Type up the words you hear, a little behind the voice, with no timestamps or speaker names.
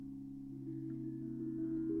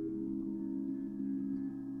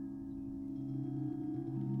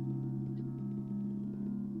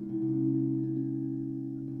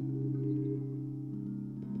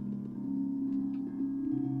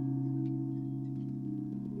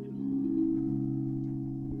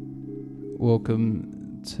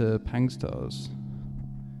Welcome to Pangstars.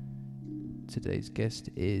 Today's guest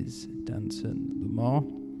is Danton Lamar.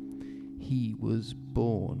 He was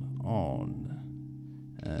born on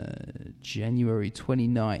January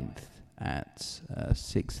 29th at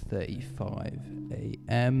 6:35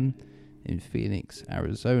 a.m. in Phoenix,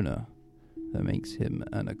 Arizona. That makes him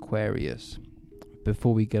an Aquarius.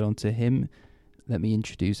 Before we get on to him, let me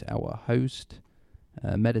introduce our host,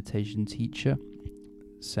 meditation teacher,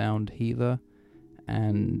 sound healer,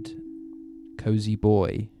 and cozy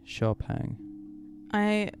boy, Sharpang.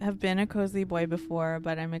 I have been a cozy boy before,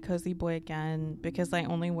 but I'm a cozy boy again because I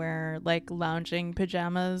only wear like lounging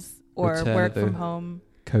pajamas or Return work of the from home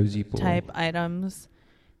cozy boy type items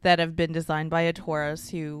that have been designed by a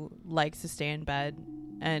Taurus who likes to stay in bed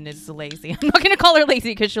and is lazy. I'm not going to call her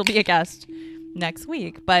lazy because she'll be a guest next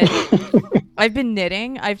week, but I've been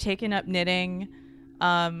knitting. I've taken up knitting.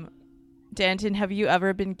 Danton, have you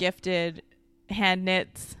ever been gifted hand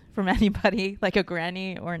knits from anybody, like a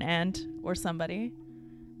granny or an aunt or somebody?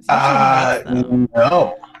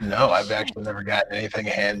 No, I've actually never gotten anything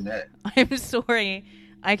hand knit. I'm sorry.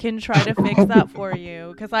 I can try to fix that for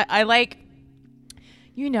you because I like,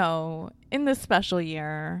 in this special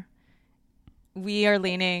year,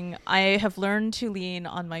 I have learned to lean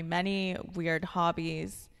on my many weird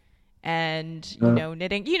hobbies and,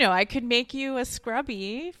 knitting. I could make you a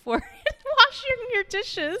scrubby for washing your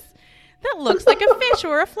dishes that looks like a fish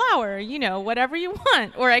or a flower, whatever you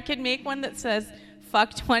want. Or I could make one that says,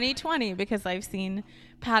 fuck 2020, because I've seen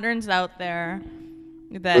patterns out there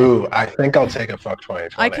that... Ooh, I think I'll take a fuck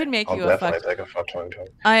 2020. I could make you a fuck... I'll definitely take a fuck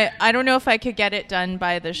 2020. I don't know if I could get it done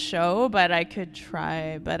by the show, but I could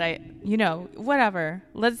try. But whatever.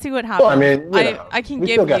 Let's see what happens. Well, I mean, I can we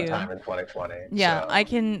give still got you... time in 2020. Yeah, so. I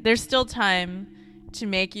can... There's still time to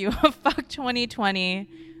make you a fuck 2020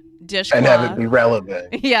 dishcloth. And have it be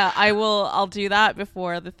relevant. Yeah, I'll do that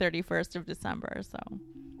before the 31st of December, so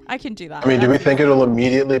I can do that. I mean, do we think it'll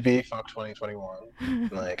immediately be fuck 2021?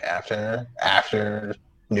 Like after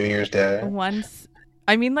New Year's Day? What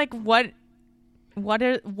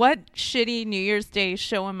shitty New Year's Day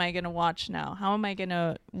show am I going to watch now? How am I going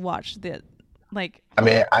to watch the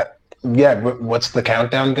what's the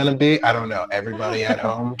countdown going to be? I don't know. Everybody at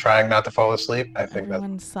home trying not to fall asleep? I think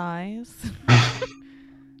everyone sighs.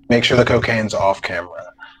 Make sure the cocaine's off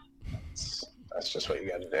camera. That's just what you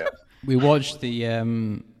got to do. We watched the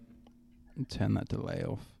turn that delay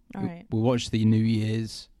off. All right. We watched the New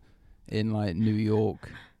Year's in like New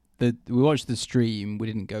York. We watched the stream. We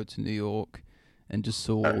didn't go to New York and just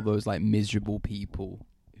saw all those like miserable people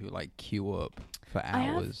who like queue up for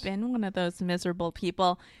hours. I have been one of those miserable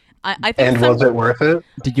people. I think was it worth it?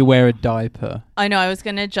 Did you wear a diaper? I know I was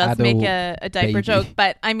going to just make a diaper baby joke,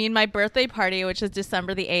 but I mean my birthday party, which is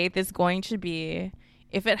December the 8th, is going to be,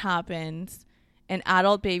 if it happens, an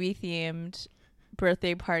adult baby themed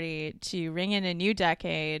birthday party to ring in a new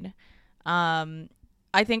decade. I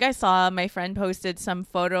think I saw my friend posted some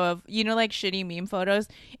photo of, like shitty meme photos.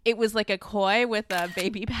 It was like a koi with a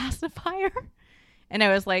baby pacifier. And I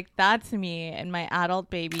was like, that's me and my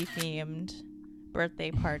adult baby themed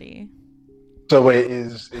birthday party. So wait,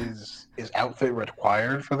 is outfit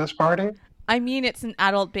required for this party? I mean, it's an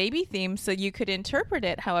adult baby theme, so you could interpret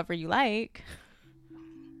it however you like.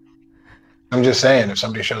 I'm just saying, if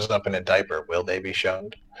somebody shows up in a diaper, will they be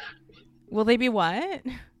shunned? Will they be what?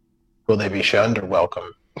 Will they be shunned or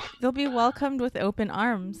welcome? They'll be welcomed with open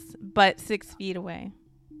arms, but 6 feet away.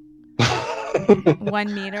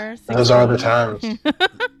 1 meter. Those are the times.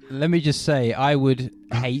 Let me just say, I would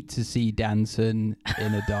hate to see Danton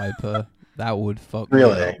in a diaper. That would fuck me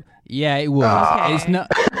Really? up. Yeah, it would. Okay.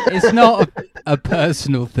 It's not a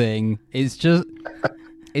personal thing. It's just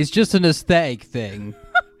an aesthetic thing.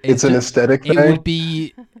 It's an aesthetic thing? It would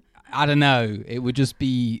be, I don't know. It would just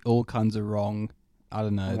be all kinds of wrong. I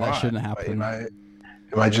don't know. Why? That shouldn't happen.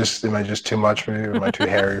 Am I just too much for you? Am I too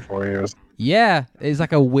hairy for you? Yeah, it's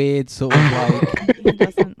like a weird sort of like He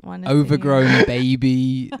doesn't want to overgrown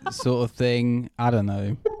baby sort of thing. I don't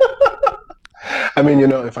know. I mean,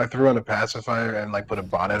 if I threw on a pacifier and like put a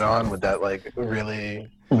bonnet on, would that like really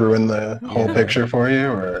ruin the whole picture for you?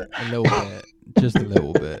 Or A little bit. Just a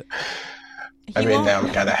little bit. Now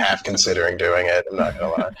I'm kind of half considering doing it. I'm not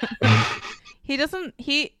gonna lie. He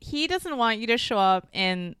doesn't want you to show up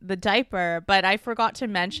in the diaper, but I forgot to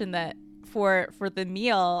mention that for the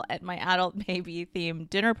meal at my adult baby themed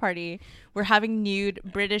dinner party, we're having nude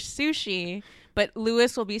British sushi, but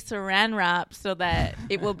Lewis will be saran wrapped so that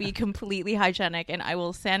it will be completely hygienic, and I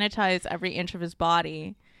will sanitize every inch of his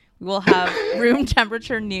body. We will have room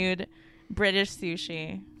temperature nude British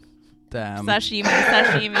sushi.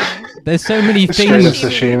 Sashimi. There's so many Straight up things.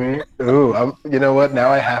 sashimi. Ooh, you know what? Now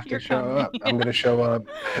I have to You're show coming. up. I'm gonna show up.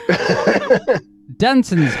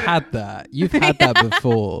 Danton's had that. You've had that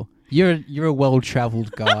before. You're a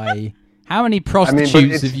well-traveled guy. How many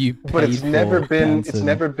prostitutes have you paid But it's for, never been. Danton? It's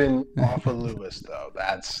never been off of Lewis though.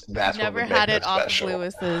 That's Never what would had make it off special. of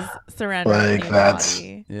Lewis's surrender. Like, that's-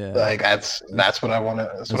 body. Yeah. Like that's what I want to.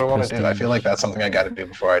 That's what That's I want to do. I prestige. feel like that's something I got to do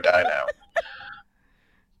before I die now.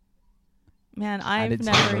 Man, its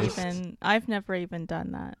I've never even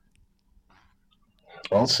done that.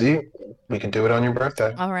 Well, see, we can do it on your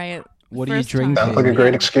birthday. All right. What are you first time. drinking? Sounds like a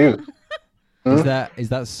great excuse. Is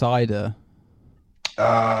that cider?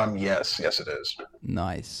 Yes, it is.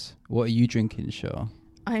 Nice. What are you drinking, Shaw?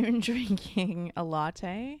 I'm drinking a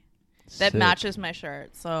latte that Sick. matches my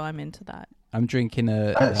shirt, so I'm into that. I'm drinking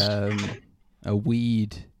Nice. a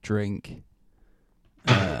weed drink.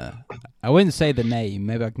 I wouldn't say the name.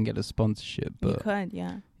 Maybe I can get a sponsorship, You but could,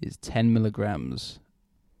 yeah. it's 10 milligrams.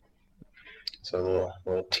 So a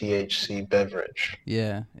little THC beverage.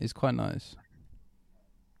 Yeah, it's quite nice.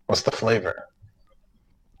 What's the flavor?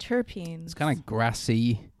 Terpenes. It's kind of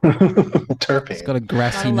grassy. Terpene. It's got a I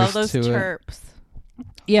grassiness love those to it. terps.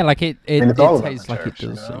 Yeah, like it mean, it's all about tastes the like it terps, you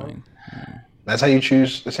does know? something. Yeah. That's how you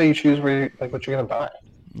choose. That's how you choose where what you're gonna buy.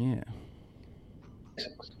 Yeah.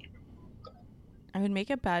 I would make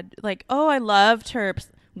it bad. Like, oh, I love terps.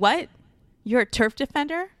 What? You're a turf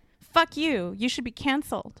defender? Fuck you. You should be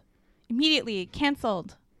canceled. Immediately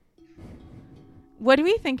canceled. What do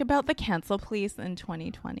we think about the cancel police in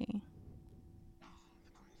 2020?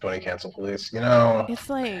 20 cancel police. You know, It's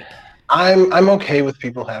like, I'm okay with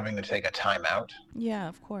people having to take a timeout, yeah,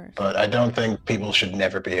 of course. but I don't think people should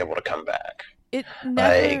never be able to come back. It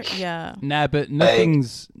never, like- yeah. Nah, but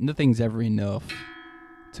nothing's ever enough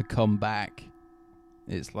to come back.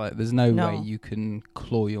 It's like there's no No. way you can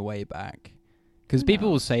claw your way back. Because people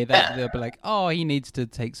No. will say that they'll be like, "Oh, he needs to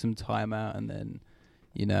take some time out and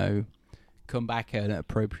then, come back at an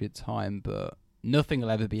appropriate time." But nothing will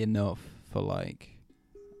ever be enough for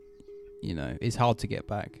it's hard to get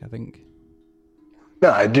back. I think.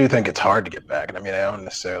 No, I do think it's hard to get back, and I mean, I don't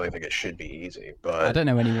necessarily think it should be easy, but I don't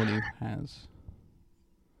know anyone who has.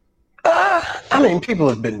 I mean, people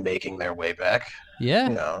have been making their way back. Yeah,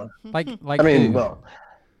 You know, like I mean, who? well,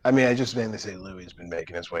 I just mainly say Louis been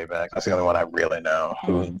making his way back. That's the only one I really know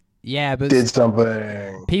who Yeah, but did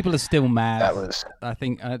something. people are still mad. That was. I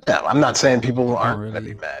think. No, I'm not saying people aren't really. going to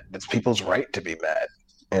be mad. It's people's right to be mad.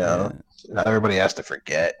 You know, not everybody has to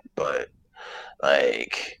forget, but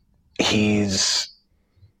he's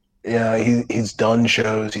done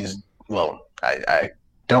shows. I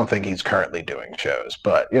don't think he's currently doing shows,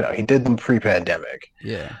 but he did them pre-pandemic,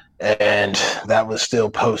 Yeah. and that was still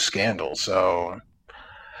post-scandal. So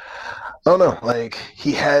I don't know.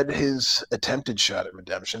 He had his attempted shot at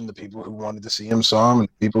redemption. The people who wanted to see him saw him, and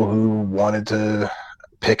the people who wanted to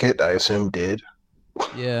picket, I assume, did.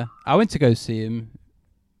 Yeah, I went to go see him.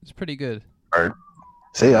 It's pretty good.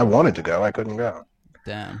 See, I wanted to go, I couldn't go.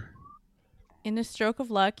 Damn. In a stroke of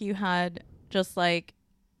luck, you had just like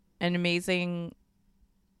an amazing,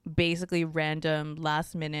 basically random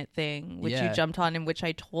last minute thing, which you Yeah. jumped on and which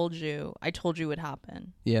I told you would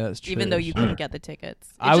happen. Yeah, that's true. Even though you couldn't get the tickets.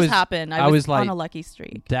 It I just was- happened. I I was was like- on a lucky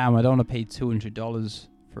streak. Damn, I don't want to pay $200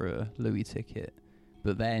 for a Louis ticket.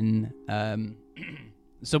 But then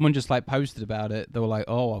someone just posted about it. They were like,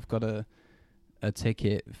 "Oh, I've got a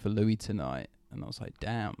ticket for Louis tonight," and I was like,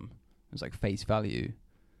 "Damn!" It was like face value.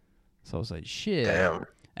 So I was like, "Shit!" Damn.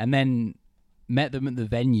 And then met them at the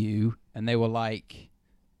venue, and they were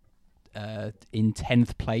in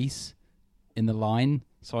 10th place in the line.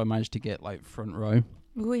 So I managed to get front row.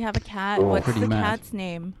 Ooh, we have a cat. Ooh. What's Pretty the mad. cat's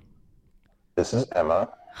name? This is Emma.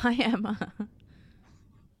 Hi, Emma.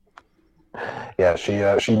 Yeah,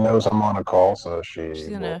 she knows I'm on a call, so she She's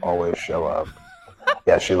will gonna- always show up.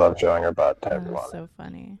 Yeah, she loves showing her butt to Oh, everyone. so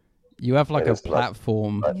funny. You have It a is love.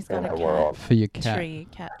 platform But He's in got a her cat. world. for your cat.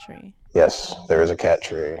 Cat tree. Yes, there is a cat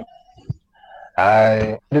tree.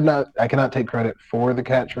 I cannot take credit for the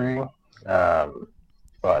cat tree,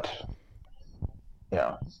 but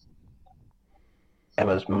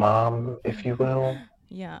Emma's mom, if you will.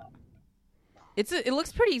 Yeah. It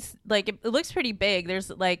looks pretty it looks pretty big. There's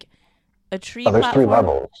a tree Oh, there's three platform.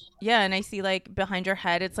 levels. Yeah, and I see behind her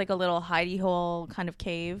head it's a little hidey hole kind of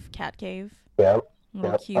cat cave. Yeah, A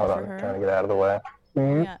little cute hold for on, her. trying to get out of the way.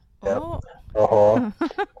 Mhm. Yeah. Yep. Oh.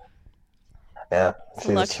 Uh-huh. Yeah, It's a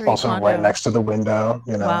she's luxury also condo. right next to the window.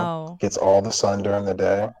 Wow. Gets all the sun during the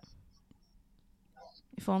day.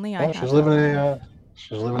 If only I Yeah, had she's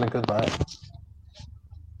that. living a good life.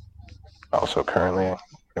 Also, currently,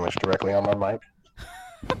 pretty much directly on my mic.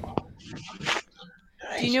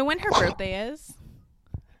 Do you know when her birthday is?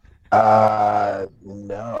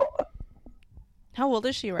 No. How old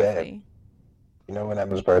is she roughly? You know when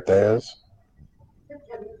Emma's birthday is?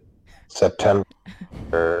 September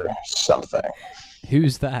something.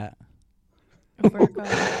 Who's that? Virgo.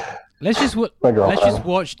 Let's just My girlfriend. let's just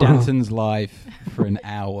watch Danton's life for an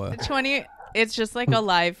hour. 20. It's just like a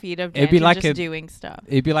live feed of It'd be Danton like just a- doing stuff.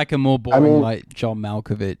 It'd be like a more boring, mean- like John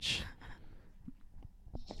Malkovich.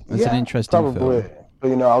 It's Yeah, an interesting probably. film.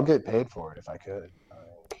 But I'll get paid for it if I could.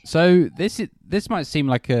 So this might seem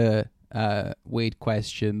like a weird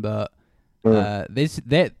question, but this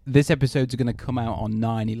episode's going to come out on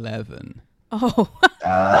 9/11. Oh,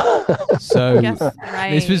 So yes,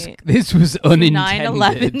 right. this was unintended.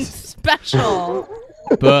 9/11 special.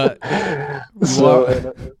 But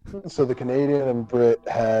So the Canadian and Brit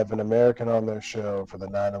have an American on their show for the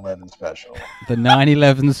 9/11 special. the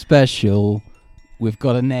 9/11 special, we've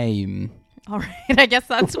got a name. All right, I guess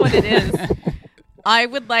that's what it is. I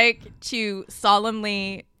would like to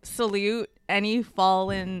solemnly salute any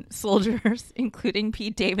fallen soldiers, including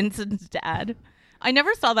Pete Davidson's dad. I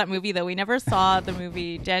never saw that movie, though. We never saw the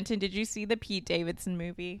movie. Danton, did you see the Pete Davidson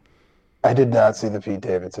movie? I did not see the Pete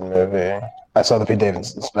Davidson movie. I saw the Pete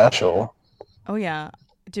Davidson special. Oh, yeah.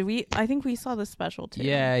 Did we? I think we saw the special, too.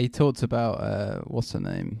 Yeah, he talks about Oh, what's her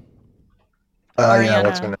name? Yeah,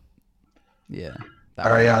 what's Ariana. her name? Yeah, that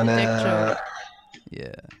one. Ariana. Dick joke.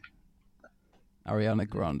 Yeah, Ariana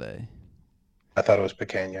Grande. I thought it was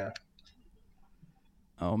Pequeña.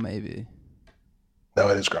 Oh, maybe. No,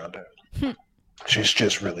 it is Grande. She's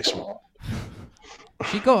just really small.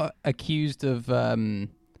 She got accused of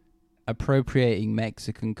appropriating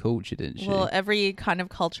Mexican culture, didn't she? Well, every kind of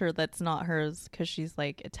culture that's not hers, because she's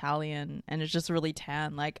like Italian and is just really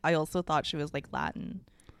tan. Like, I also thought she was like Latin.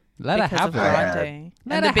 Let her because have of it. Grande.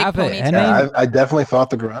 Let And her the big have it. Her ponytail. name- Yeah, I definitely thought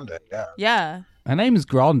the Grande. Yeah. Yeah. Her name is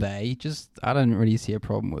Grande. Just I don't really see a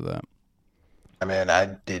problem with that. I mean, I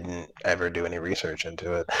didn't ever do any research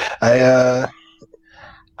into it. I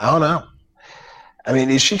don't know. I mean,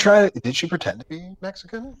 did she pretend to be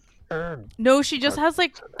Mexican? Or No, she just has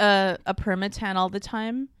like a permatan all the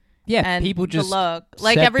time. Yeah, And people just the look.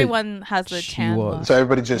 Like said that everyone has the she tan was. look. so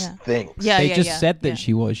everybody just Yeah. thinks. Yeah, they yeah, just yeah, said that yeah.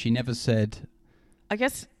 she was. She never said. I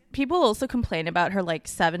guess people also complain about her like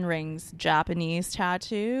 7 rings Japanese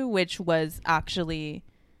tattoo, which was actually,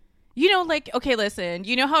 like, okay, listen,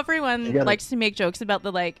 you know how everyone You gotta- likes to make jokes about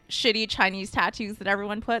the like shitty Chinese tattoos that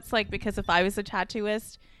everyone puts? Like, because if I was a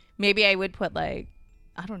tattooist, maybe I would put like,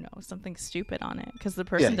 I don't know, something stupid on it because the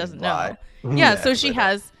person you doesn't lie. know. Yeah, so Yeah, she but-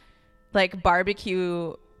 has like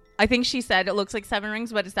barbecue. I think she said it looks like 7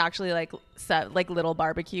 rings, but it's actually like little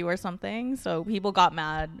barbecue or something. So people got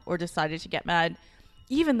mad or decided to get mad,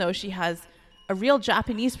 even though she has a real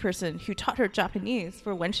Japanese person who taught her Japanese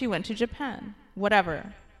for when she went to Japan.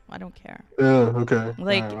 Whatever. I don't care. Yeah, okay.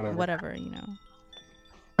 Like, All right, whatever.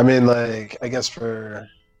 I mean, like, I guess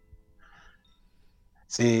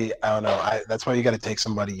see, I don't know. That's why you got to take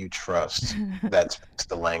somebody you trust that speaks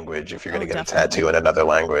the language if you're going Oh, to get definitely. a tattoo in another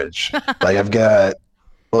language. Like, I've got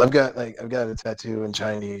a tattoo in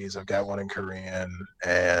Chinese. I've got one in Korean,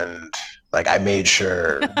 and like, I made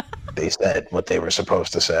sure they said what they were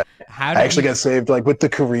supposed to say. How I did actually you- got saved, like, with the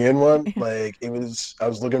Korean one. Like, I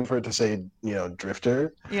was looking for it to say,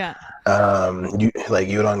 drifter. Yeah. Like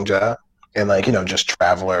Yurongja, and like just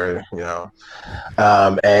traveler,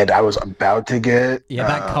 and I was about to get Yeah,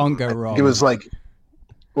 that can't go wrong. It was like,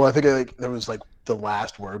 well, I think like there was like the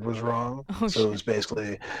last word was wrong, Oh, so it was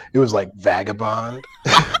basically like vagabond.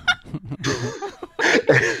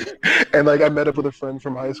 And like I met up with a friend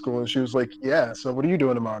from high school, and she was like, "Yeah, so what are you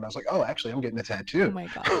doing tomorrow?" And I was like, "Oh, actually, I'm getting a tattoo." Oh my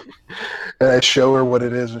God. And I show her what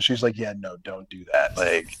it is, and she's like, "Yeah, no, don't do that."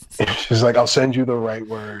 Like, she's like, "I'll send you the right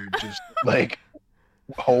word. Just like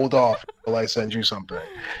hold off until I send you something."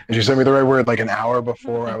 And she sent me the right word like an hour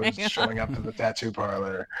before I was showing up to the tattoo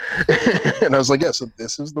parlor. And I was like, "Yeah, so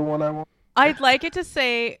this is the one I want." I'd like it to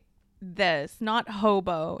say this, not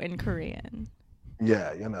hobo in Korean.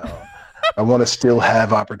 Yeah, I want to still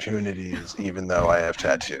have opportunities, even though I have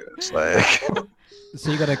tattoos. Like,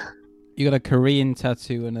 So you got a Korean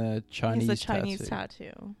tattoo and a Chinese It's a Chinese tattoo.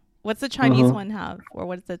 tattoo. What's the Chinese Mhm. one have? Or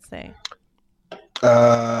what does it say?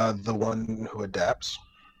 the one who adapts.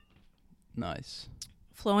 Nice.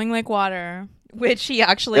 Flowing like water, which he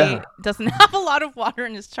actually Yeah. doesn't have a lot of water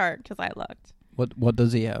in his chart because I looked. What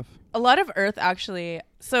does he have? A lot of earth, actually.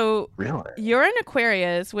 So Really? you're an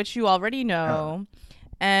Aquarius, which you already know.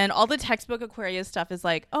 And all the textbook Aquarius stuff is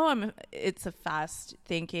like, it's a fast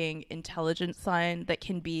thinking, intelligent sign that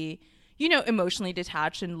can be, emotionally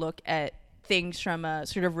detached and look at things from a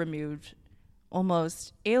sort of removed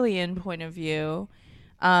almost alien point of view,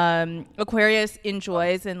 Aquarius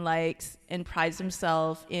enjoys and likes and prides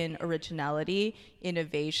himself in originality,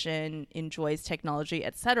 innovation, enjoys technology,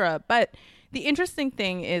 etc. But the interesting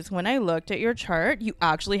thing is when I looked at your chart, you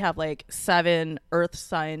actually have like 7 earth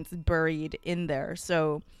signs buried in there.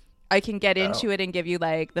 So I can get into it and give you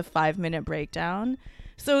like the 5-minute breakdown.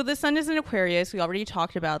 So the sun is in Aquarius. We already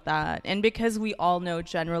talked about that. And because we all know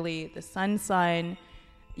generally the sun sign,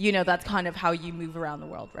 you know, that's kind of how you move around the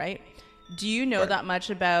world, right? Do you know that much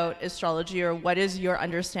about astrology, or what is your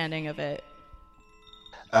understanding of it?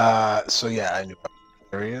 So yeah, I knew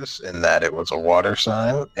Aquarius in that it was a water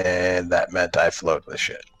sign, and that meant I float the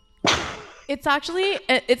shit. It's actually,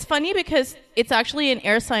 it's funny because it's actually an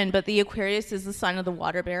air sign, but the Aquarius is the sign of the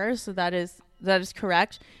water bearer, so that is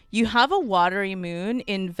correct. You have a watery moon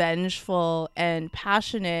in vengeful and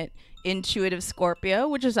passionate, intuitive Scorpio,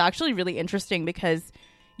 which is actually really interesting because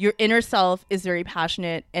your inner self is very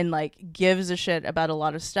passionate and like gives a shit about a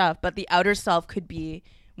lot of stuff, but the outer self could be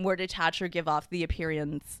more detached or give off the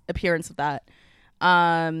appearance of that.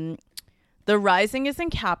 The rising is in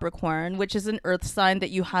Capricorn, which is an earth sign that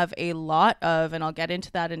you have a lot of, and I'll get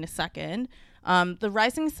into that in a second. The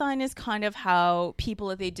rising sign is kind of how people,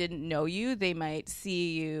 if they didn't know you, they might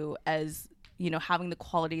see you as, you know, having the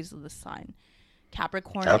qualities of the sign.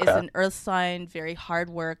 Capricorn is an earth sign, very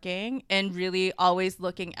hardworking, and really always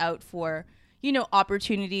looking out for, you know,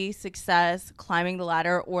 opportunity, success, climbing the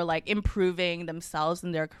ladder, or like improving themselves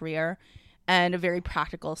in their career, and a very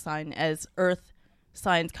practical sign, as earth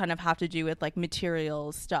signs kind of have to do with like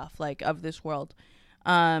material stuff like of this world.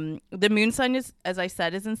 The moon sign is, as I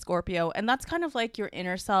said, is in Scorpio, and that's kind of like your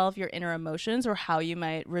inner self, your inner emotions, or how you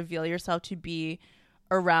might reveal yourself to be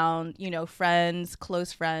around, you know, friends,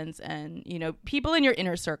 close friends, and, you know, people in your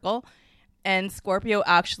inner circle. And Scorpio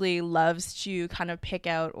actually loves to kind of pick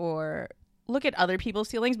out or look at other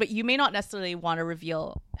people's feelings, but you may not necessarily want to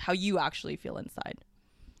reveal how you actually feel inside.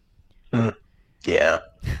 Yeah.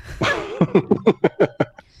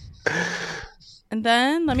 And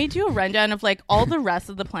then let me do a rundown of like all the rest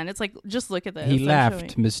of the planets. Like, just look at this. He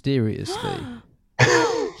laughed mysteriously.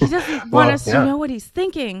 He doesn't want us to know what he's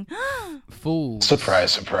thinking. Fool.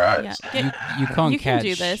 Surprise. Yeah. You can't You catch. can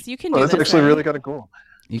do this. You can do That's this. actually right? really kind of cool.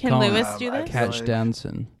 You Can can't Lewis do this? catch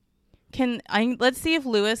Danson. Let's see if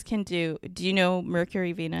Lewis can do you know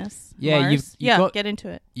Mercury, Venus, Yeah, Mars? you've Get into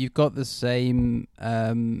it. You've got the same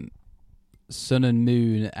sun and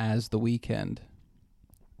moon as The Weeknd.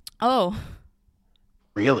 Oh.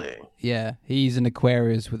 Really? Yeah, he's an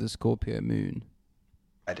Aquarius with a Scorpio moon.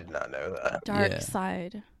 I did not know that. Dark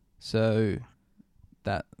side. So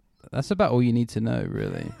that's about all you need to know,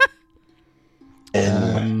 really.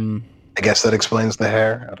 And I guess that explains the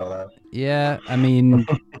hair. I don't know. Yeah, I mean,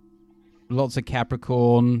 lots of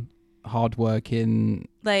Capricorn, hardworking.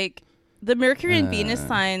 Like the Mercury and Venus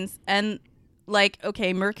signs, and like,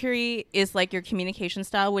 okay, Mercury is like your communication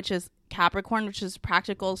style, which is Capricorn, which is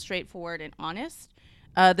practical, straightforward, and honest.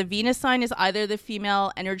 The Venus sign is either the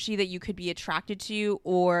female energy that you could be attracted to,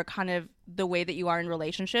 or kind of the way that you are in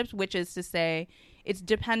relationships, which is to say it's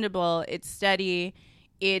dependable, it's steady,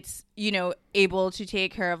 it's, you know, able to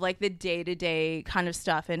take care of like the day-to-day kind of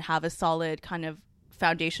stuff and have a solid kind of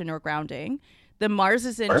foundation or grounding. The Mars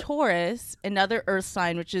is in Taurus, another earth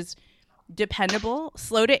sign, which is dependable,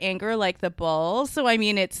 slow to anger like the bull. So I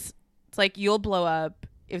mean, it's like you'll blow up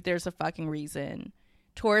if there's a fucking reason.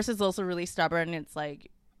 Taurus is also really stubborn. It's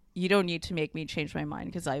like, you don't need to make me change my mind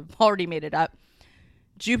because I've already made it up.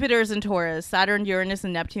 Jupiter's in Taurus, Saturn, Uranus,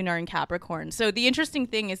 and Neptune are in Capricorn. So the interesting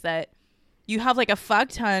thing is that you have like a fuck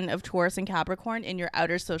ton of Taurus and Capricorn in your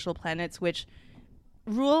outer social planets, which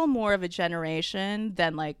rule more of a generation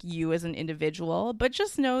than like you as an individual. But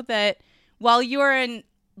just know that while you're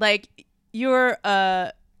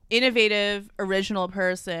a innovative, original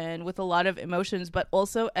person with a lot of emotions, but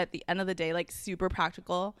also at the end of the day, like super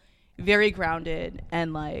practical, very grounded,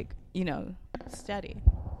 and like, you know, steady.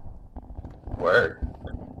 Word.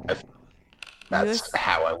 That's Lewis,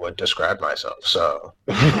 how I would describe myself. So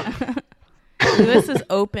Lewis has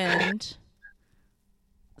opened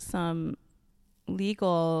some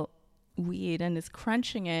legal weed and is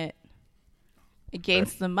crunching it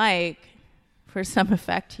against the mic for some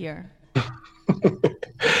effect here.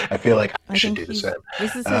 I feel like I should think do the same.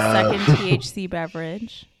 This is his second THC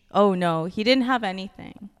beverage. Oh no, he didn't have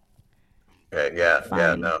anything. Yeah,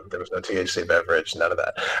 Fine. no, there was no THC beverage, none of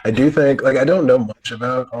that. I do think, like, I don't know much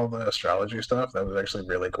about all the astrology stuff. That was actually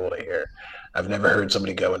really cool to hear. I've never heard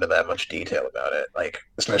somebody go into that much detail about it. Like,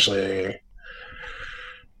 especially,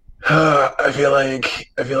 I feel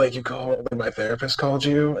like my therapist called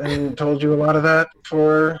you and told you a lot of that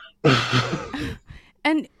before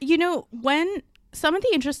And when some of the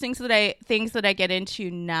interesting things that I get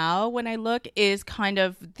into now when I look is kind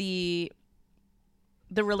of the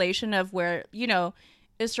relation of where,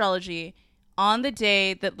 astrology on the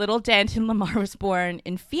day that little Danton Lamar was born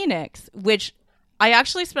in Phoenix, which I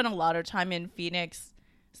actually spent a lot of time in Phoenix,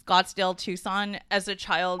 Scottsdale, Tucson as a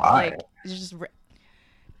child. Why? Like, just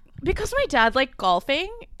because my dad liked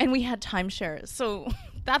golfing and we had timeshares. So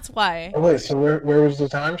that's why. Oh, wait, so where was the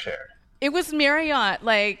timeshare? It was Marriott.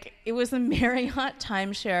 Like, it was a Marriott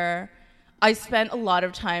timeshare. I spent a lot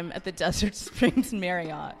of time at the Desert Springs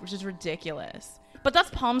Marriott, which is ridiculous. But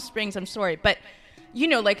that's Palm Springs, I'm sorry. But,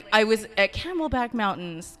 like, I was at Camelback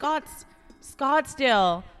Mountain,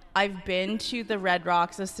 Scottsdale. I've been to the Red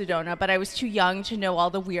Rocks of Sedona, but I was too young to know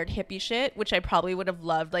all the weird hippie shit, which I probably would have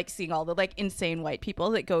loved, like, seeing all the, like, insane white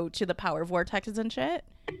people that go to the power vortexes and shit.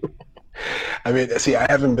 I mean, see, I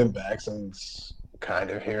haven't been back since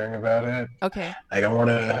kind of hearing about it. Okay. Like, I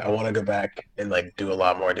wanna go back and like do a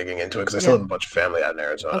lot more digging into it because I still have a bunch of family out in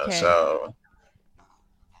Arizona. Okay. So,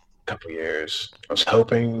 a couple years. I was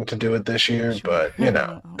hoping to do it this year, but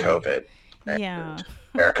COVID. Yeah.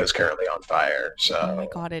 America's currently on fire. So, Oh my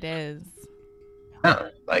God, it is. yeah,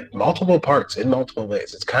 like multiple parts in multiple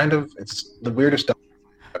ways. It's the weirdest stuff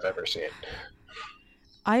I've ever seen.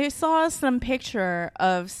 I saw some picture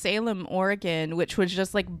of Salem, Oregon, which was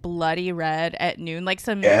just like bloody red at noon, like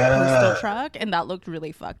some postal truck, and that looked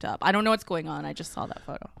really fucked up. I don't know what's going on. I just saw that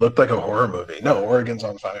photo. Looked like a horror movie. No, Oregon's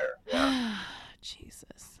on fire. Yeah.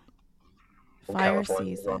 Jesus. In Fire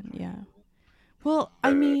California as well. season, yeah. Well,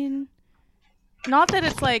 I mean, not that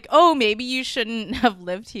it's like, oh, maybe you shouldn't have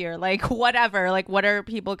lived here. Like, whatever. Like, what are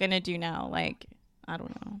people going to do now? Like, I don't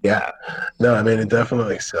know. Yeah. No, I mean, it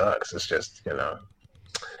definitely sucks. It's just,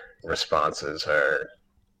 responses are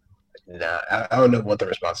not, I don't know what the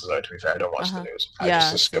responses are, to be fair. I don't watch the news. I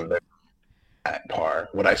just assume they're at par.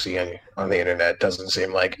 What I see on the internet doesn't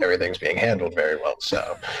seem like everything's being handled very well.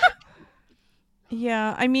 So,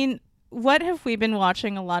 yeah, I mean, what have we been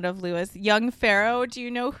watching a lot of, Lewis? Young Pharaoh. Do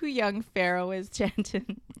you know who Young Pharaoh is,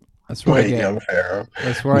 Janton? That's where Young Pharaoh.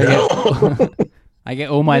 That's where I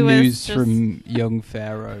get all my news from Young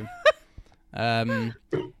Pharaoh.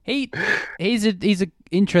 He's a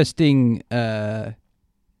interesting guy.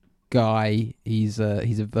 He's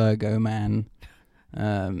a Virgo man.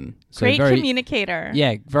 So Great communicator.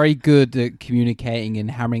 Yeah, very good at communicating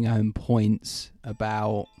and hammering home points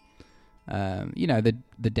about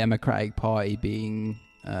the Democratic Party being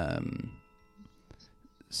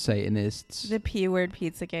Satanists. The P word,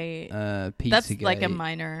 Pizzagate. Pizzagate. That's like a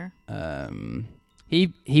minor.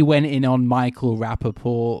 He went in on Michael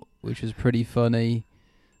Rappaport, which was pretty funny.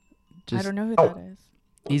 I don't know who that is.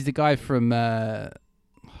 He's the guy from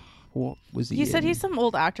what was he? He said he's some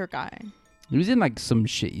old actor guy. He was in like some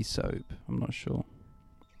shitty soap. I'm not sure.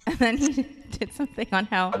 And then he did something on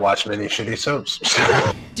how. I watched many shitty soaps.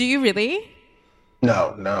 Do you really?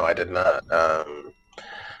 No, I did not.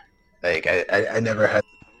 Like I never had.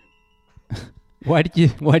 Why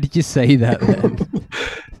did you say that then?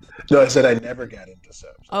 No, I said I never got into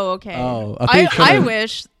soaps. Oh, okay. Oh, I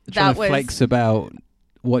wish that was flex about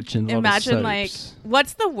watching a lot of soaps. Like,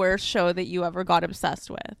 what's the worst show that you ever got obsessed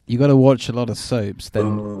with? You got to watch a lot of soaps,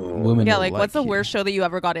 then women. Yeah, will like what's the you. worst show that you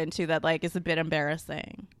ever got into that like is a bit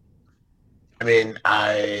embarrassing? I mean,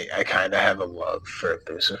 I kind of have a love for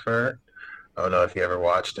Lucifer. I don't know if you ever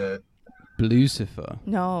watched it. Lucifer.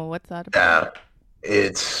 No, what's that about? Yeah.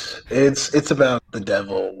 It's about the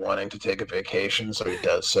devil wanting to take a vacation, so he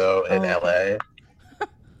does so in LA.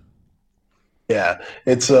 Yeah,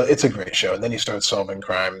 it's a great show, and then you start solving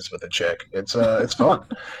crimes with a chick. It's fun,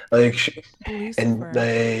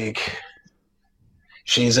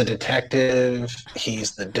 she's a detective.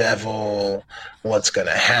 He's the devil. What's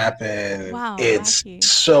gonna happen? Wow, it's wacky.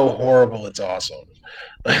 so horrible. It's awesome.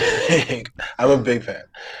 I'm a big fan.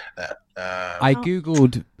 I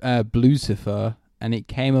googled Lucifer, and it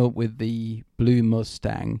came up with the blue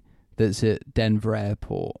Mustang that's at Denver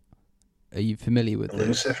Airport. Are you familiar with this?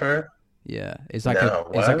 Lucifer? Yeah, it's like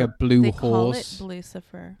No, a blue They horse call it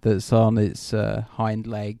Lucifer. that's on its hind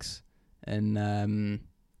legs, and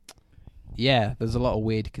yeah, there's a lot of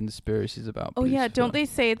weird conspiracies about. Oh yeah, Lucifer. don't they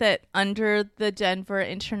say that under the Denver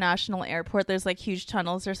International Airport there's like huge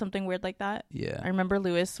tunnels or something weird like that? Yeah. I remember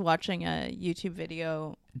Lewis watching a YouTube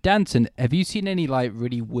video. Danton, have you seen any like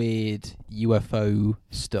really weird UFO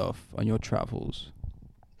stuff on your travels?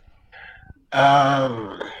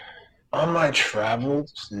 On my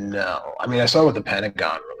travels, no. I mean, I saw what the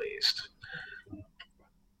Pentagon released.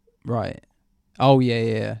 Right. Oh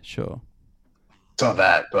yeah, sure. saw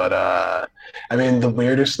that, but I mean, the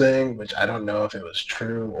weirdest thing, which I don't know if it was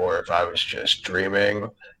true or if I was just dreaming,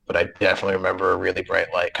 but I definitely remember a really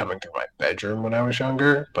bright light coming through my bedroom when I was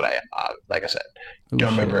younger. But like I said, Oh,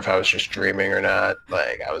 don't remember shit. if I was just dreaming or not.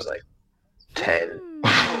 Like I was like 10.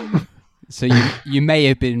 So you may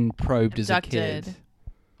have been probed as a Abducted. kid.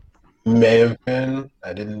 May have been.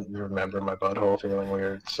 I didn't remember my butthole feeling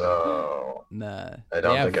weird, so Nah. I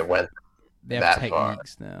don't think it went. They have that far.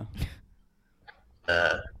 techniques now.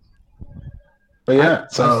 But yeah,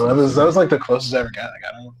 so I that was like the closest I ever got.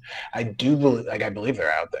 Like I do believe, like I believe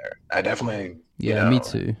they're out there. I definitely, Yeah, me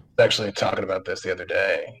too. Actually talking about this the other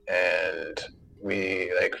day, and we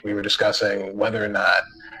were discussing whether or not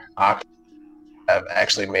octopuses have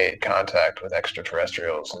actually made contact with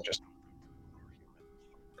extraterrestrials and just.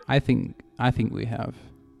 I think we have.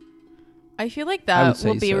 I feel like I that would say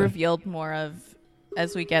will be so. revealed more of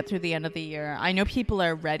as we get through the end of the year. I know people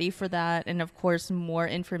are ready for that, and of course more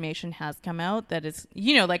information has come out that is,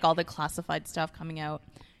 like all the classified stuff coming out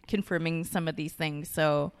confirming some of these things.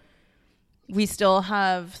 So we still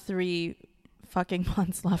have 3 fucking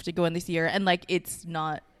months left to go in this year, and like it's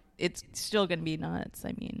still gonna be nuts.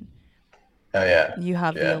 I mean, Oh yeah. you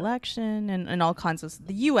have the election and all kinds of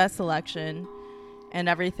the US election and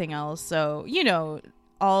everything else. So,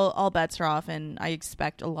 all bets are off, and I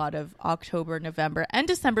expect a lot of October, November, and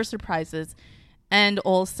December surprises. And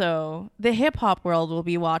also, the hip-hop world will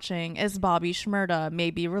be watching as Bobby Shmurda may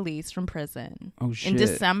be released from prison Oh shit. in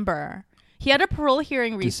December. He had a parole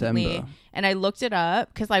hearing recently, December. and I looked it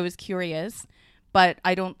up because I was curious, but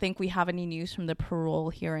I don't think we have any news from the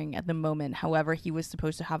parole hearing at the moment. However, he was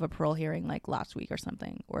supposed to have a parole hearing like last week or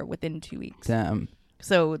something, or within 2 weeks. Damn.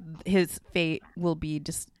 So his fate will be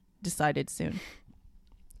decided soon.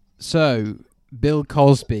 So, Bill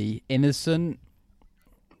Cosby, innocent,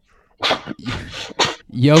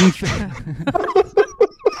 young.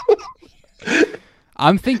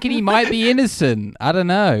 I'm thinking he might be innocent. I don't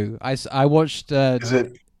know. I watched Is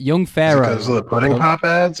it Young Pharaoh. because of the pudding pop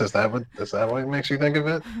ads? Is that what makes you think of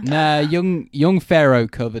it? Nah, young Pharaoh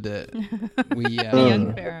covered it. We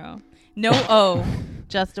Young Pharaoh. No O,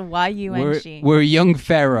 just a Y-U-N-G. we're a young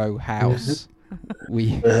Pharaoh house.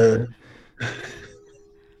 We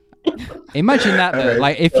imagine that though. Alright,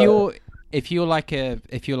 Like if you're like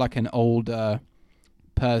an older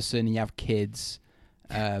person and you have kids,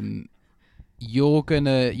 you're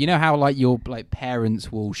gonna, how like your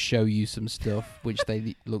parents will show you some stuff which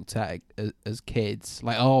they looked at as kids,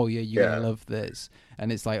 like, oh yeah, you're gonna love this,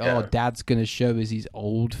 and it's like, oh, dad's gonna show us these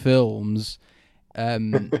old films.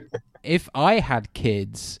 If I had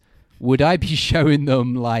kids, would I be showing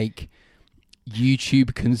them like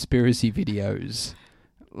YouTube conspiracy videos?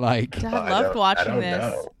 Like, Dad loved watching this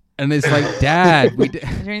know. and it's like, Dad,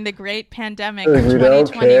 during the great pandemic of We don't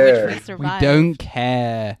 2020, care. which we we survived. don't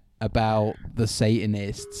care about the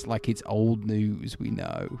Satanists. Like, it's old news, we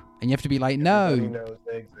know. And you have to be like, Everybody no. knows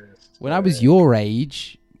they exist. When I was your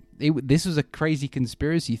age, this was a crazy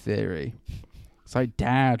conspiracy theory. It's like,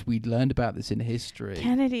 Dad, we'd learned about this in history.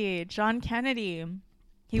 Kennedy, John Kennedy.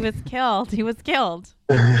 He was killed. He was killed.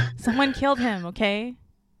 Someone killed him, okay?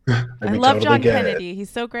 I We love totally John get it. Kennedy. He's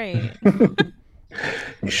so great.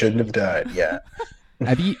 You shouldn't have died. Yeah.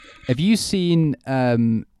 Have you seen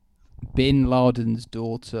Bin Laden's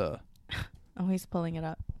daughter Oh, he's pulling it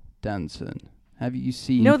up. dancing? Have you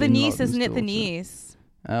seen? No, the Bin niece, Laden's isn't it? The daughter? niece.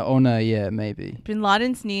 Oh no, yeah, maybe. Bin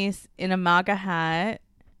Laden's niece in a MAGA hat,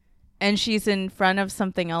 and she's in front of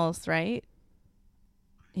something else, right?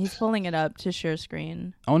 He's pulling it up to share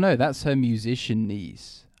screen. Oh no, that's her musician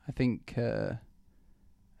niece. I think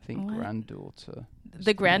What? granddaughter.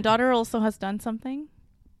 The granddaughter also has done something?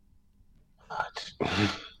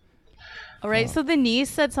 All right, so the niece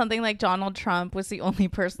said something like Donald Trump was the only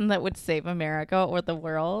person that would save America or the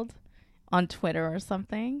world on Twitter or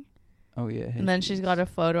something. Oh yeah. And then she's got a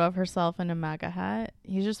photo of herself in a MAGA hat.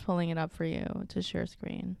 He's just pulling it up for you to share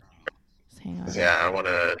screen. Just hang on. Yeah, I want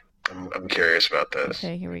to. I'm curious about this.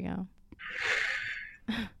 Okay, here we go.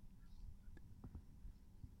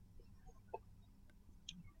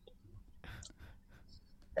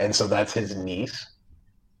 And so that's his niece.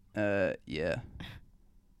 Yeah.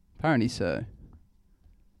 Apparently so.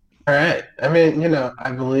 All right. I mean,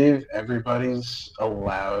 I believe everybody's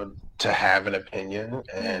allowed to have an opinion,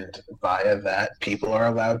 and via that, people are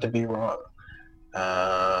allowed to be wrong.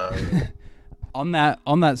 On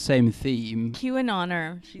that same theme,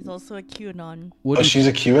 QAnoner. She's also a QAnon. what do you, she's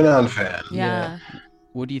a QAnon fan. Yeah.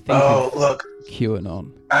 what do you think Oh, of look,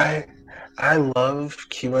 QAnon? I love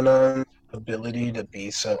QAnon's ability to be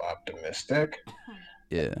so optimistic.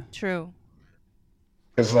 Yeah. True.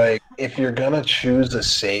 Because, like, if you're gonna choose a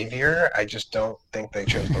savior, I just don't think they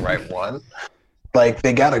chose the right one. Like,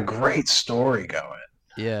 they got a great story going.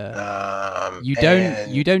 Yeah. You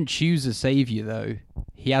And don't choose a savior though.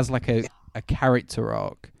 He has like a character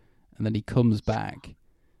arc, and then he comes back.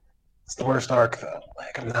 it's the worst arc though.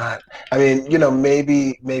 Like, I'm not. I mean,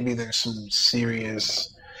 maybe there's some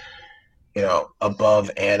serious,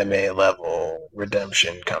 above anime level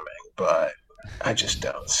redemption coming, but I just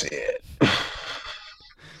don't see it.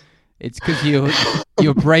 It's because you're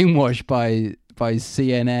brainwashed by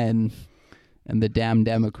CNN and the damn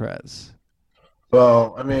Democrats.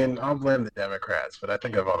 Well, I mean, I'll blame the Democrats, but I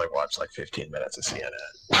think I've only watched like 15 minutes of CNN.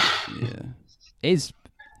 Yeah, it's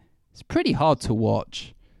pretty hard to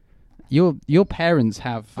watch. Your parents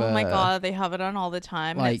have Oh my god, they have it on all the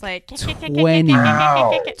time. And it's like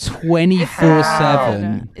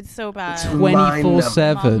 24/7. It's so bad.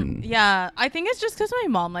 24/7. Yeah, I think it's just because my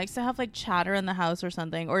mom likes to have like chatter in the house or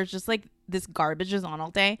something, or it's just like this garbage is on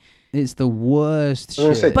all day. It's the worst I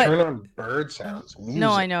was shit. gonna say, turn on bird sounds. Music,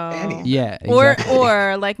 No, I know. anything. Yeah, exactly.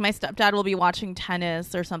 Or like my stepdad will be watching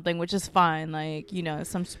tennis or something, which is fine, like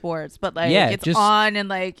some sports, but like Yeah, it's just- on and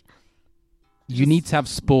like You need to have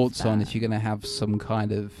sports on if you're going to have some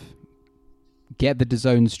kind of... Get the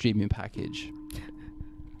DAZN streaming package.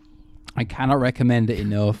 I cannot recommend it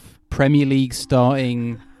enough. Premier League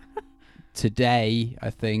starting today,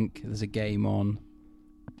 I think. There's a game on.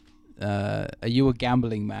 Are you a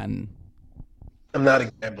gambling man? I'm not a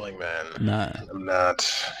gambling man. No. I'm not.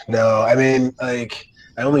 No, I mean, like,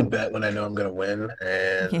 I only bet when I know I'm gonna win,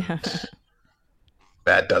 and yeah.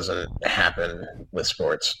 that doesn't happen with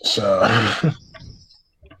sports. So,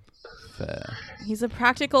 Fair. He's a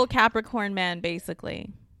practical Capricorn man,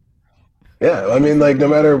 basically. yeah, I mean, like, no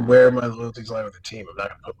matter where my loyalties lie with the team, I'm not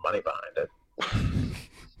gonna put money behind it.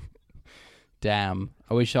 Damn.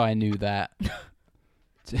 I wish I knew that.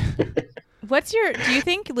 Do you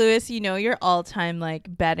think, Lewis, your all-time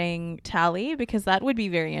like betting tally? Because that would be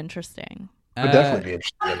very interesting. Would definitely be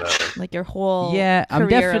interested in that. Like your whole Yeah,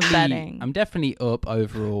 career of betting. I'm definitely up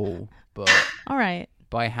overall, but All right.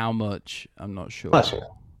 by how much, I'm not sure. Bless you.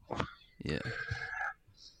 Yeah.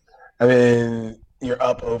 I mean, you're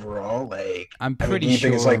up overall. Like, I'm I mean, pretty do you sure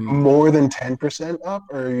think it's like I'm- more than 10% up,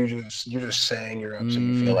 or are you're just saying you're up so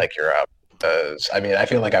you feel like you're up? Because I mean, I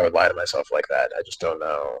feel like I would lie to myself like that. I just don't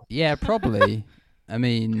know. Yeah, probably. I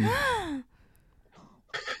mean,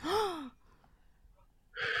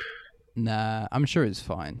 nah, I'm sure it's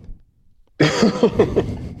fine. Next.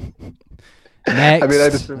 I mean, I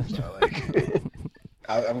just like,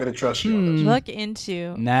 I'm gonna trust you on this. Look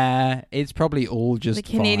into Nah, it's probably all just the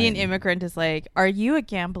Canadian fine. immigrant is like, are you a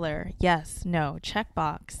gambler? Yes, no,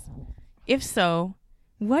 checkbox. If so,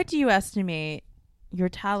 what do you estimate your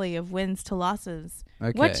tally of wins to losses?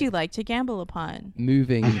 Okay. What do you like to gamble upon?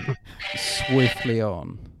 Moving swiftly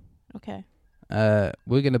on. Okay.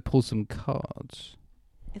 We're gonna pull some cards.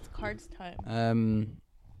 It's cards time.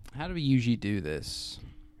 How do we usually do this?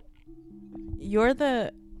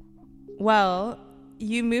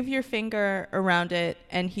 You move your finger around it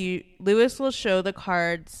and Lewis will show the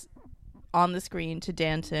cards on the screen to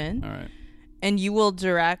Danton. All right. And you will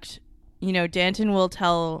direct, Danton will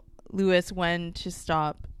tell Lewis when to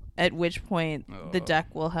stop, at which point the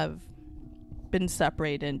deck will have been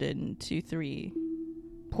separated into 3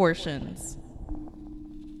 portions.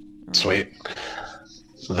 Sweet.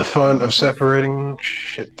 The fun of separating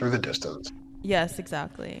shit through the distance. Yes,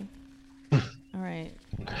 exactly. All right.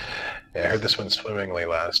 Yeah, I heard this one swimmingly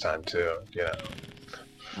last time too. Yeah.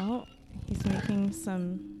 Oh, he's making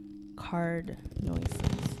some card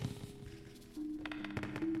noises.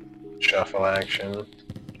 Shuffle action.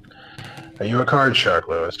 Are you a card shark,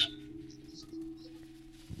 Lewis?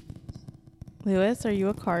 Lewis, are you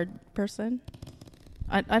a card person?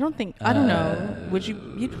 I don't know.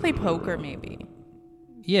 You'd play poker maybe?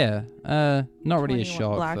 Yeah. Not really a 21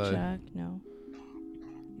 shark blackjack, no. though.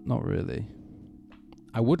 Not really.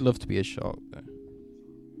 I would love to be a shark though.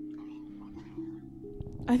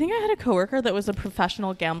 I think I had a coworker that was a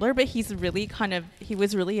professional gambler, but he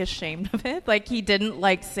was really ashamed of it. Like he didn't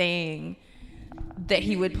like saying that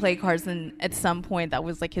he would play cards, and at some point that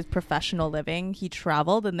was like his professional living. He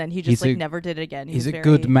traveled and then he just never did it again. He's a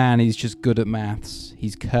good man. He's just good at maths.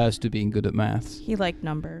 He's cursed with being good at maths. He liked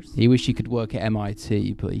numbers. He wish he could work at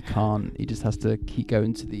MIT, but he can't. He just has to keep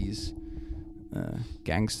going to these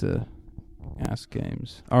gangster ass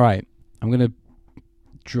games. All right, I'm gonna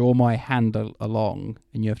draw my hand along,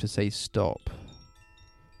 and you have to say stop.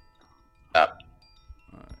 Up.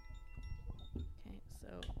 Okay, so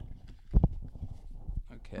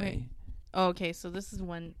Okay. Wait. Oh, okay, so this is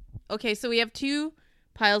one. Okay, so we have 2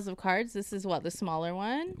 piles of cards. This is what, the smaller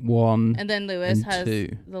one? 1 And then Lewis and has 2.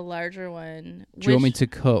 the larger one. Do you want me to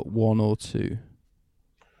cut 1 or 2?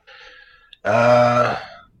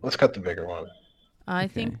 Let's cut the bigger one. I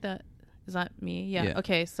Okay. think that... Is that me? Yeah. Yeah.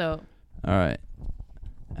 Okay, so... All right.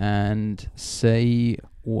 And say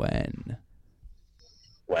when.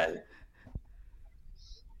 When?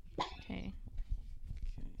 Okay.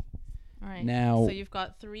 All right. Now- So you've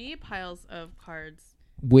got 3 piles of cards.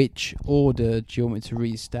 Which order do you want me to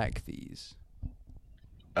restack these?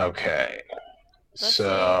 Okay. Let's say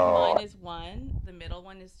So mine is 1, the middle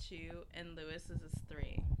one is 2, and Lewis's is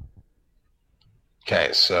 3.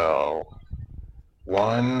 okay, so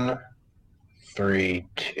 1, 3,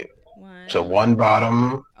 2. 1. So 1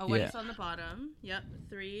 bottom. Oh, one Yeah. is on the bottom. Yep,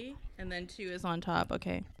 3, and then 2 is on top.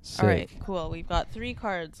 Okay. Sick. All right, cool. We've got 3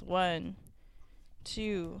 cards. 1,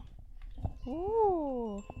 2.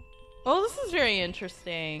 Ooh. Oh, this is very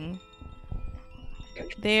interesting.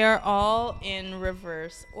 They are all in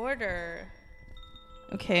reverse order.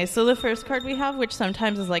 Okay, so the first card we have, which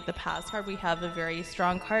sometimes is like the pass card, we have a very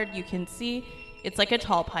strong card. You can see it's like a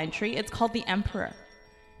tall pine tree. It's called the Emperor.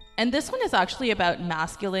 And this one is actually about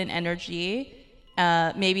masculine energy,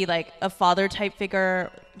 maybe like a father type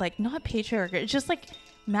figure, like not patriarch, it's just like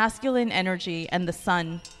masculine energy and the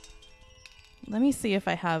sun. Let me see if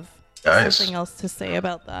I have Nice. something else to say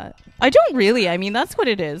about that. I don't really. I mean, that's what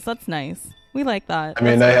it is. That's nice. We like that. I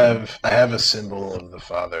mean, That's I have a symbol of the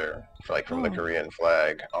father, like from the Oh. Korean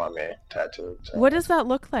flag, on me tattooed. So. What does that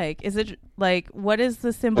look like? Is it like, what is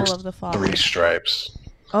the symbol Looks of the father? 3 stripes.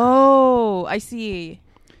 Oh, I see.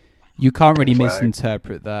 You can't really Flag.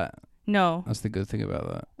 misinterpret that. No. That's the good thing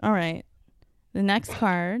about that. All right. The next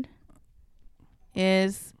card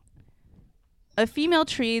is a female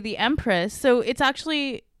tree, the Empress. So it's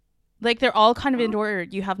actually like they're all kind of in order.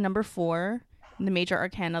 You have number 4, the major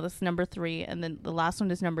arcana. This is number 3, and then the last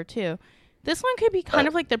one is number 2. This one could be kind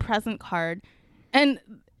of like the present card, and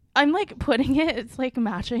I'm like putting it. It's like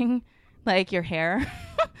matching like your hair.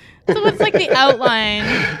 So it's like the outline.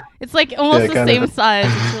 It's like almost the kind same of. size.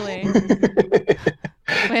 It's really. Wait,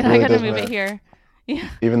 I Really gotta does move match. it here. Yeah.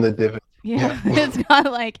 Even the divot. Yeah, it's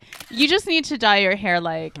got like you just need to dye your hair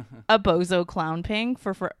like a bozo clown pink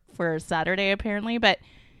for Saturday apparently, but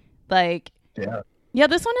like Yeah.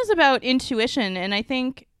 this one is about intuition, and I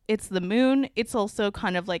think it's the moon. It's also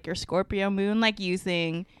kind of like your Scorpio moon, like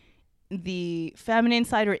using the feminine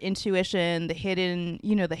side or intuition, the hidden,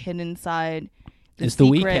 the hidden side. It's the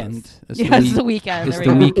secrets. weekend. It's It's the weekend. It's There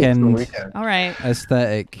the we go. weekend Weekend. All right.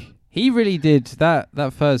 aesthetic. He really did that.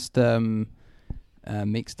 That first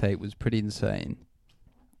mixtape was pretty insane.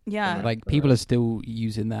 Yeah. Like people are still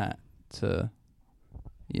using that to,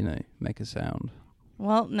 make a sound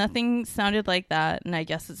Well, nothing sounded like that, and I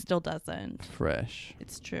guess it still doesn't. fresh.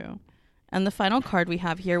 It's true. And the final card we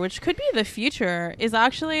have here, which could be the future, is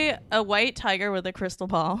actually a white tiger with a crystal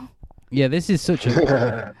ball. Yeah, this is such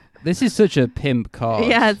a pimp card.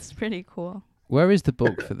 Yeah, it's pretty cool. Where is the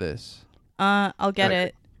book for this? I'll get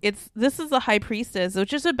Okay. it. This is the High Priestess,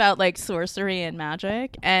 which is about like sorcery and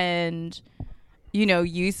magic and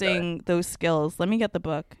using those skills. Let me get the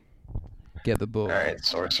book. Get the book. All right,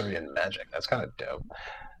 sorcery and magic. That's kind of dope.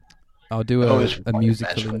 I'll do Always a wanted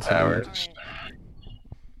musical magical interlude. powers.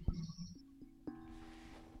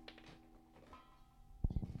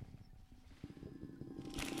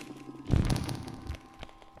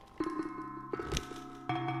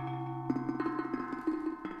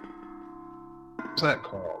 What's that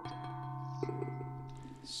called?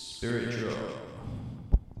 Spiritual.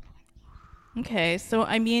 Okay, so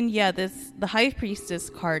I mean, yeah, the High Priestess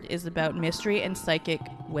card is about mystery and psychic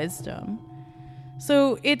wisdom.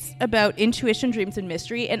 So it's about intuition, dreams, and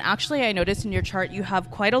mystery. And actually, I noticed in your chart you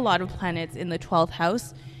have quite a lot of planets in the 12th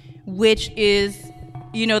house, which is,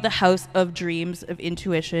 the house of dreams, of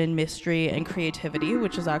intuition, mystery, and creativity,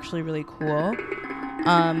 which is actually really cool.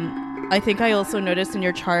 I think I also noticed in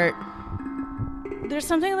your chart there's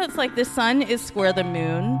something that's like the sun is square the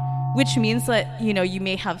moon, which means that, you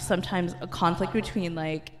may have sometimes a conflict between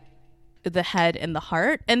like the head and the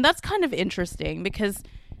heart. And that's kind of interesting because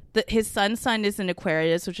his sun is in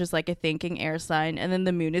Aquarius, which is like a thinking air sign. And then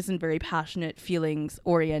the moon is in very passionate, feelings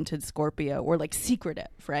oriented Scorpio, or like secretive,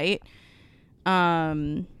 right?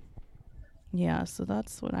 Yeah, so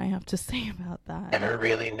that's what I have to say about that. Never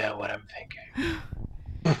really know what I'm thinking.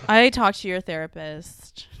 I talked to your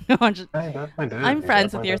therapist. No, I'm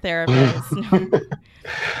friends with your therapist. No.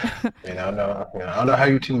 I don't know how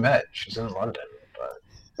you two met. She's in London,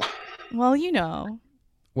 but Well,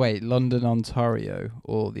 Wait, London, Ontario,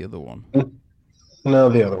 or the other one? no,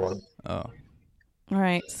 the other one. Oh, All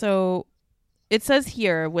right. So it says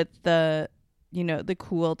here with the the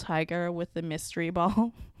cool tiger with the mystery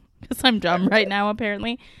ball. Because I'm dumb right now,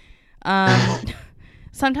 apparently.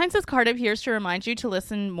 Sometimes this card appears to remind you to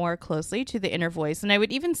listen more closely to the inner voice. And I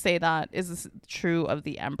would even say that is true of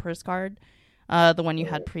the Empress card, the one you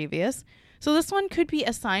had previous. So this one could be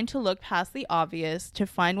a sign to look past the obvious, to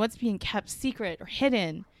find what's being kept secret or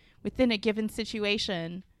hidden within a given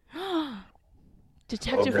situation.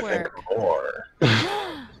 Detective work. More.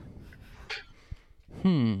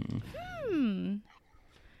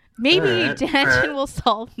 Maybe Alright, Danton will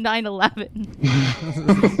solve 9/11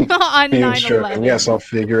 on Being sure. 9/11. Yes, I'll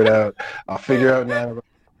figure it out. I'll figure out now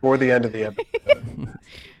before the end of the episode.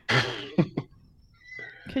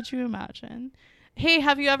 Could you imagine? Hey,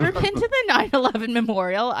 have you ever been to the 9/11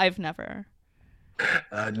 memorial? I've never.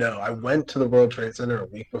 No, I went to the World Trade Center a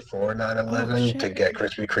week before 9/11 to get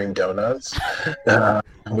Krispy Kreme donuts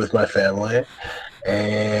with my family.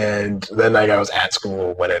 And then I was at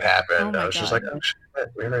school when it happened. I was just like, oh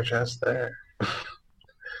shit, we were just there.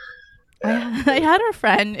 I had a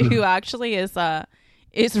friend who actually is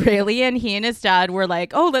Israeli, and he and his dad were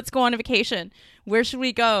like, oh, let's go on a vacation. Where should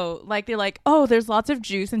we go? Like, they're like, oh, there's lots of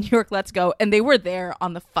Jews in New York, let's go. And they were there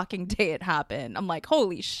on the fucking day it happened. I'm like,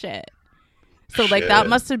 holy shit. So like that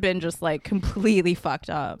must have been just like completely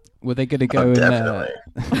fucked up. Were they going to go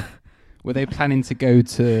were they planning to go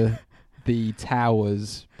to the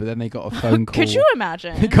towers, but then they got a phone call? Could you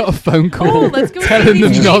imagine? They got a phone call. Oh, let's go telling to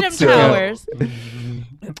them these not Freedom to Towers.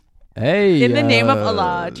 Hey, in the name of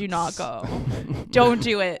Allah, do not go. Don't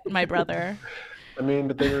do it, my brother. I mean,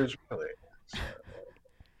 but they were Israeli. So.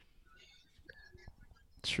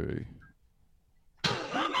 True.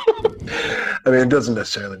 I mean, it doesn't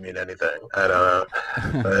necessarily mean anything. I don't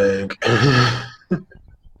know. Like,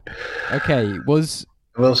 Okay, I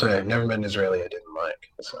will say, I've never met an Israeli I didn't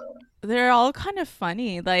like. So. They're all kind of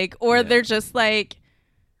funny, like, or they're just like,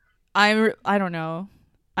 I don't know.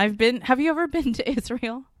 Have you ever been to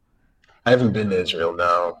Israel? I haven't been to Israel,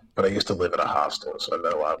 no, but I used to live at a hostel, so I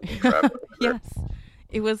met a lot of people traveling. Yes,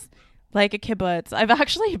 it was like a kibbutz. I've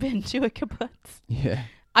actually been to a kibbutz. Yeah.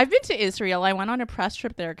 I've been to Israel. I went on a press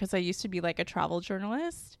trip there because I used to be like a travel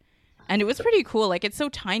journalist. And it was pretty cool. Like, it's so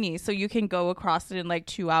tiny, so you can go across it in like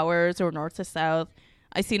 2 hours or north to south.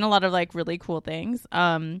 I've seen a lot of like really cool things.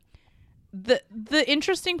 The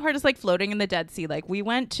interesting part is like floating in the Dead Sea. Like, we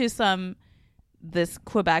went to this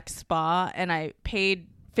Quebec spa, and I paid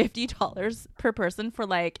 $50 per person for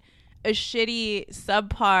like a shitty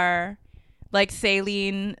subpar like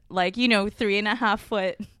saline, like, 3.5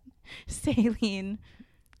 foot saline.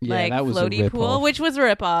 Yeah, like that was floaty a pool, rip-off. which was a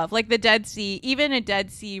rip-off. Like the Dead Sea, even a Dead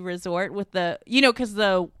Sea resort with the, because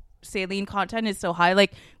the saline content is so high.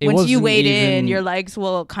 Like once you wade in, your legs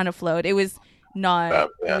will kind of float. It was not.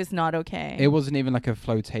 It was not okay. It wasn't even like a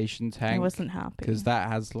flotation tank. I wasn't happy because that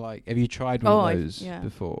has like. Have you tried one of those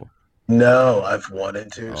before? No, I've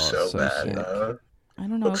wanted to so bad. sick. Though. I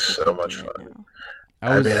don't know. Looks so much fun.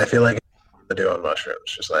 I mean, I feel like to do on mushrooms,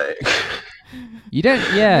 just like you don't.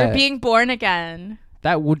 Yeah, you're being born again.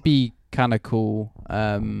 That would be kind of cool.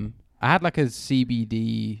 I had like a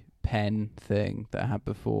CBD pen thing that I had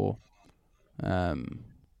before.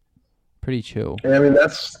 Pretty chill. I mean,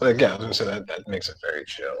 that's like, I was gonna say that makes it very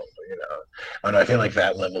chill. I don't know, I feel like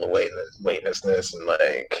that level of weightlessness and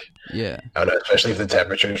like, yeah, I don't know, especially if the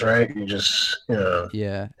temperature's right, you just,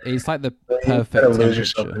 yeah, it's like the you perfect kind of lose temperature.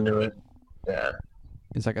 yourself into it. Yeah,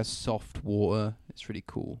 it's like a soft water. It's really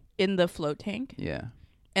cool. In the float tank. Yeah,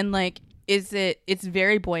 and like, it's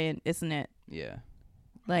very buoyant, isn't it? Yeah,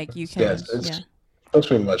 like you can. It's supposed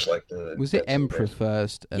to be much like the. Was it Emperor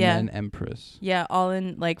first and then Empress? Yeah, all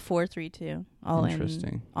in like 4, 3, 2. All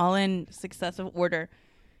in successive order.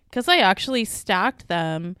 Because I actually stacked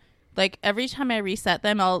them. Like every time I reset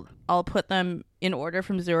them, I'll put them in order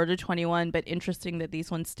from 0 to 21. But interesting that these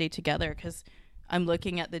ones stay together because I'm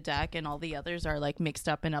looking at the deck and all the others are like mixed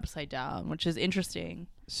up and upside down, which is interesting.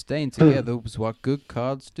 Staying together was what good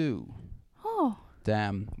cards do. Oh,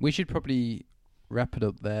 damn! We should probably wrap it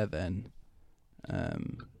up there then.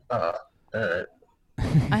 All right.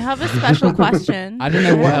 I have a special question. I don't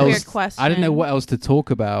know what else. Weird question. I don't know what else to talk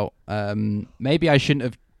about. Maybe I shouldn't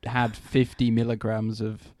have had 50 milligrams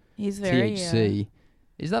of THC.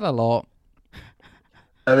 Is that a lot?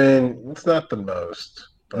 I mean, it's not the most,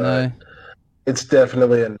 but it's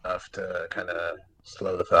definitely enough to kind of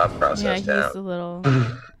slow the thought process down. He's a little.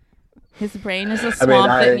 His brain is a swamp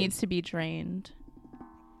that needs to be drained.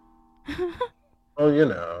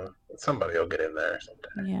 Well, somebody will get in there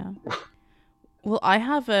sometime. Yeah. Well, I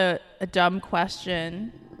have a dumb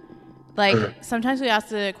question. Like, sometimes we ask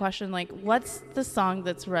the question, like, what's the song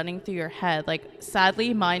that's running through your head? Like,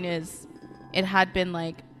 sadly, mine is, it had been,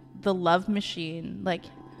 like, the love machine. Like,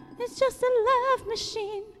 it's just a love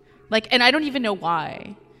machine. Like, and I don't even know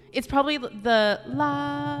why. It's probably the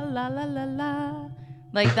la la la la la,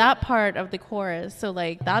 like that part of the chorus. So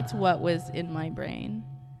like that's what was in my brain.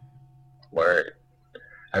 Word.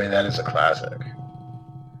 I mean, that is a classic.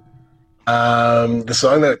 The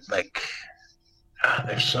song that like,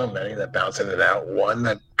 there's so many that bounce in and out. One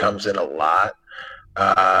that comes in a lot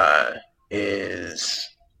is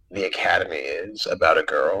 "The Academy Is" about a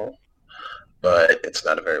girl, but it's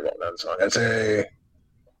not a very well-known song. I'd say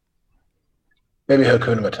maybe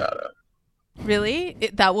Hakuna Matata. Really?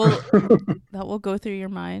 That will go through your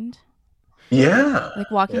mind? Yeah.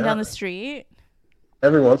 Like walking down the street?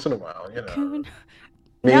 Every once in a while, you know. Hakuna.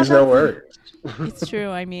 Means no worries. It's true.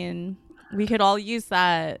 I mean, we could all use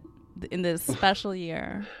that in this special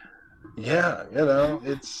year. Yeah, you know,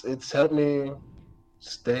 it's helped me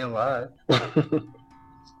stay alive.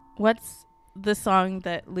 What's the song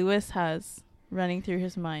that Lewis has running through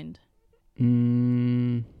his mind?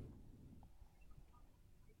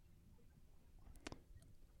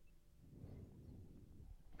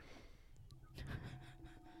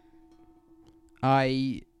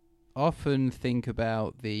 I often think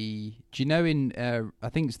about do you know in I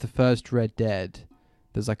think it's the first Red Dead,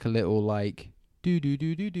 there's like a little like do do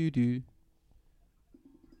do do do do.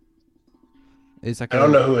 It's like I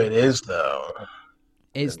don't know who it is though.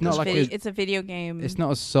 It's not like it's a video game. It's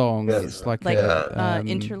not a song. Yeah, it's like a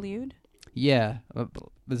interlude. Yeah,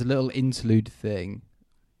 there's a little interlude thing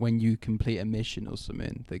when you complete a mission or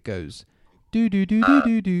something that goes do do do do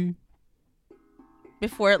do do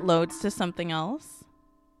before it loads to something else.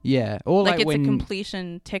 Yeah, or like it's when a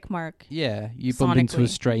completion tick mark. Yeah, you bump into a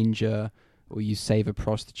stranger or you save a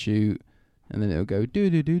prostitute, and then it'll go do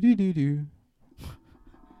do do do do do.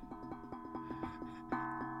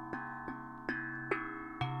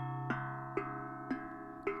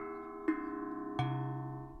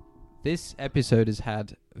 This episode has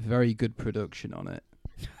had very good production on it,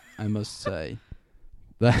 I must say.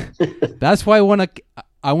 That's why I want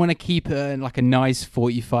to keep it in like a nice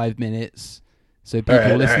 45 minutes, so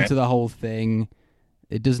people listen to the whole thing.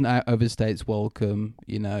 It doesn't overstay its welcome.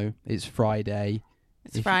 You know, it's Friday.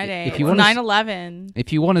 It's Friday. If you it's 9/11.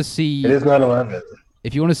 If you want to see, it is 9/11.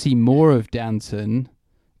 If you want to see more of Danton,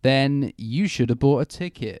 then you should have bought a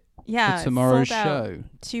ticket for tomorrow's show.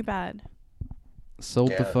 Too bad.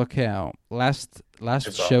 Sold the fuck out. Last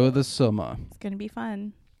show of the summer. It's gonna be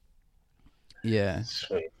fun. Yeah.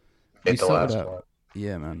 Sweet. We sold out. One.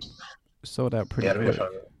 Yeah, man. Sold out pretty quick.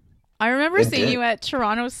 I remember seeing you at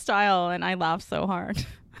Toronto Style, and I laughed so hard.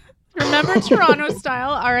 Remember Toronto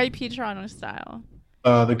Style? R.I.P. Toronto Style.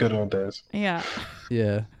 The good old days. Yeah.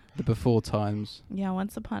 Yeah. The before times. Yeah,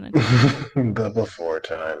 once upon a time. The before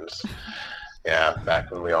times. Yeah,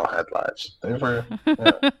 back when we all had lives. They were.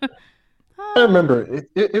 Yeah. I remember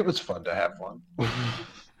it was fun to have one.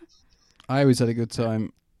 I always had a good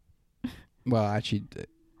time. Well, actually,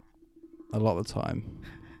 a lot of the time.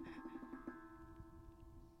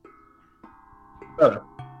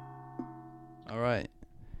 All right.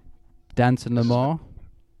 Danton Lamar,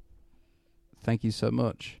 thank you so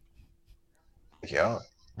much. Yeah.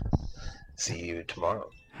 See you tomorrow.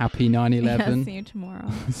 Happy 9/11. Yeah, see you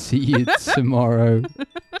tomorrow. See you tomorrow.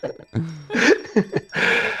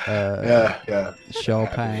 Yeah.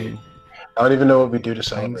 Chopin. I don't even know what we do to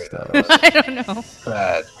celebrate that. I don't know.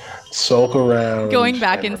 That sulk around. Going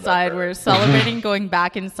back inside. Remember. We're celebrating going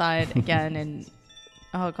back inside again, and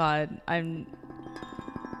oh god,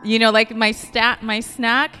 like my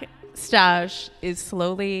snack stash is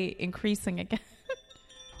slowly increasing again.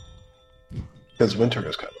 Because winter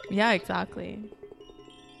is coming. Yeah, exactly.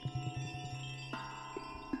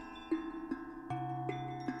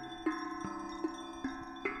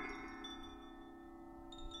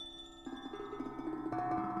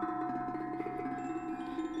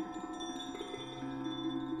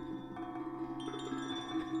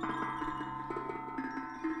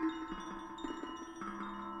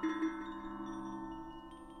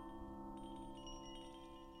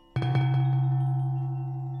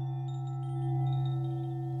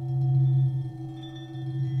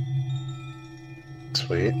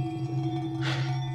 Sweet.